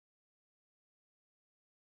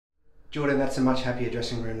Jordan, that's a much happier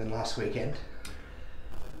dressing room than last weekend.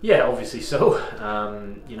 Yeah, obviously so.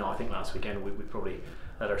 I think last weekend we probably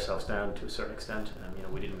let ourselves down to a certain extent.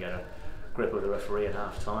 We didn't get a grip of the referee at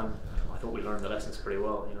half time. I thought we learned the lessons pretty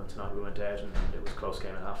well. Tonight we went out and it was a close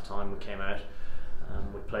game at half time. We came out,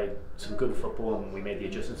 we played some good football and we made the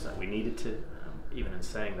adjustments that we needed to. Even in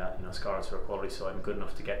saying that, Scarlets are a quality side and good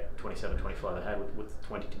enough to get 27-25 ahead with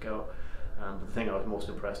 20 to go. But the thing I was most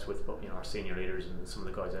impressed with, our senior leaders and some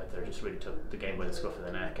of the guys out there just really took the game by the scruff of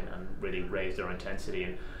the neck and really raised their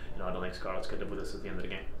intensity. And I don't think Scarlets could live with us at the end of the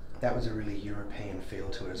game. That was a really European feel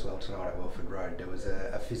to it as well tonight at Welford Road. There was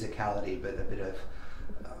a physicality, but a bit of,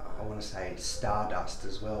 I want to say, stardust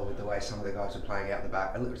as well with the way some of the guys were playing out the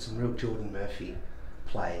back. Some real Geordan Murphy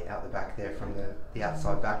play out the back there from the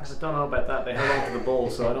outside backs. I don't know about that. They held on to the ball,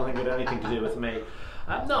 so I don't think it had anything to do with me.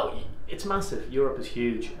 No, it's massive. Europe is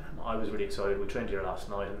huge. I was really excited. We trained here last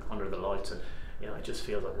night and under the lights, and it just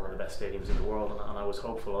feels like one of the best stadiums in the world. And I was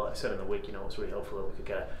hopeful. I said in the week, I was really hopeful that we could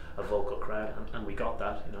get a vocal crowd, and we got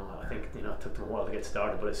that. I think it took them a while to get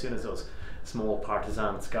started, but as soon as those small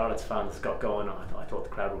partisan Scarlets fans got going, I thought the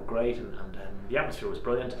crowd were great, and the atmosphere was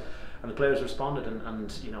brilliant. And the players responded, and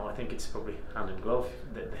I think it's probably hand in glove.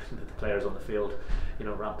 The players on the field,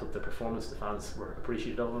 ramped up the performance. The fans were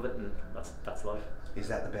appreciative of it, and that's life. Is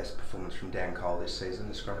that the best performance from Dan Cole this season?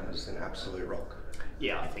 The scrum was an absolute rock.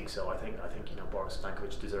 Yeah, I think so. I think Boris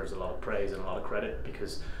Stankovic deserves a lot of praise and a lot of credit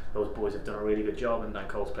because those boys have done a really good job, and Dan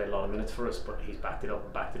Cole's played a lot of minutes for us, but he's backed it up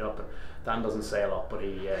and backed it up. And Dan doesn't say a lot, but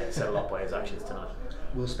he said a lot by his actions tonight.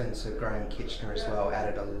 Will Spencer, Graham Kitchener as well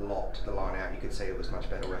added a lot to the line out. You could see it was much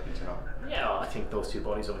better working tonight. Yeah, I think those two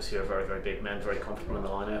bodies obviously are very, very big men, very comfortable in the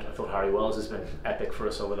line out. I thought Harry Wells has been epic for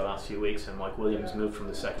us over the last few weeks, and Mike Williams moved from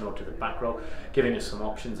the second row to the back row, giving us some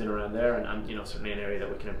options in around there, and certainly an area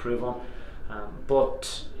that we can improve on.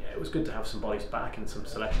 But it was good to have some bodies back and some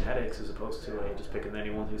selection headaches as opposed to just picking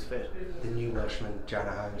anyone who's fit. The new Welshman,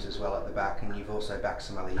 Jonah Holmes, as well at the back, and you've also backed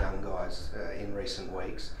some other young guys in recent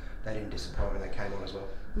weeks. They didn't disappoint when they came on as well.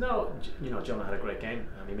 No, Jonah had a great game.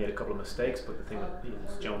 He made a couple of mistakes, but the thing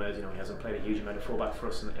with Jonah is, he hasn't played a huge amount of fullback for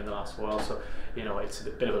us in the last while. So, it's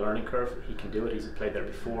a bit of a learning curve. He can do it. He's played there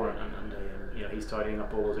before, and he's tidying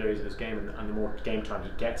up all those areas of his game. And the more game time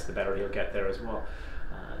he gets, the better he'll get there as well.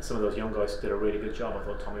 Some of those young guys did a really good job. I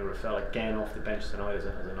thought Tommy Raffel, again off the bench tonight as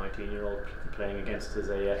a 19-year-old playing against his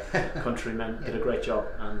countrymen, did a great job.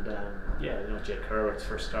 And Jake Kerr's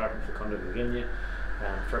first start in Fecunda Virginia,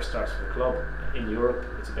 first starts for the club in Europe.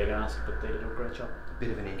 It's a big ask, but they did a great job. Bit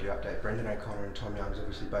of an injury update. Brendan O'Connor and Tom Youngs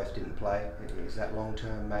obviously both didn't play. Is that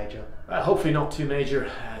long-term, major? Hopefully not too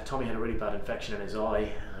major. Tommy had a really bad infection in his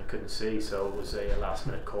eye. I couldn't see, so it was a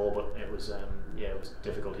last-minute call, but it was it was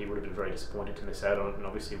difficult. He would have been very disappointed to miss out on it, and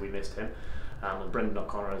obviously we missed him. And Brendan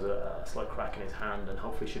O'Connor has a slight crack in his hand, and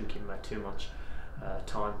hopefully shouldn't keep him out too much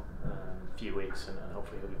time, a few weeks, and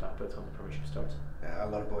hopefully he'll be back by the time the Premiership starts. A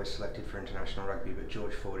lot of boys selected for international rugby, but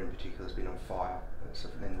George Ford in particular has been on fire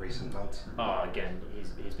in recent months. Again,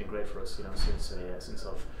 he's been great for us. Since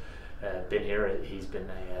I've been here, he's been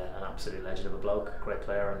an absolute legend of a bloke, great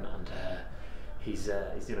player, and he's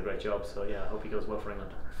doing a great job. So I hope he goes well for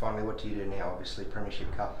England. Finally, what do you do now? Obviously,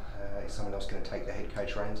 Premiership Cup. Is someone else going to take the head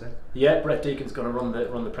coach reins there? Yeah, Brett Deacon's going to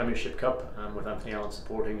run the Premiership Cup, with Anthony Allen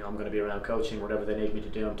supporting. I'm going to be around coaching whatever they need me to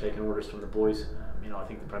do. I'm taking orders from the boys. I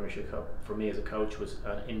think the Premiership Cup for me as a coach was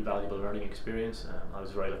an invaluable learning experience. I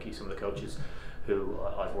was very lucky. Some of the coaches who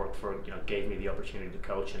I've worked for, gave me the opportunity to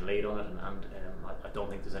coach and lead on it, and I don't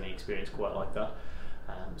think there's any experience quite like that.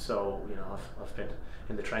 So I've been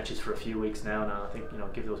in the trenches for a few weeks now, and I think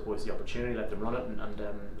give those boys the opportunity, let them run it, and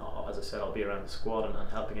as I said, I'll be around the squad and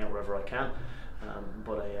helping out wherever I can.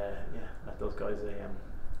 But let those guys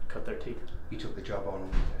cut their teeth. You took the job on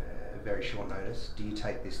very short notice. Do you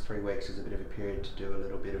take this 3 weeks as a bit of a period to do a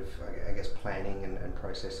little bit of, I guess, planning and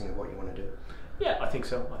processing of what you want to do? Yeah, I think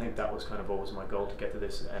so. I think that was kind of always my goal, to get to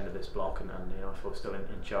this end of this block, and if I was still in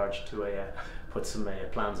charge, to put some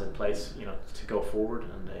plans in place, to go forward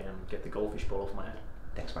and get the goldfish bowl off my head.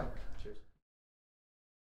 Thanks, mate.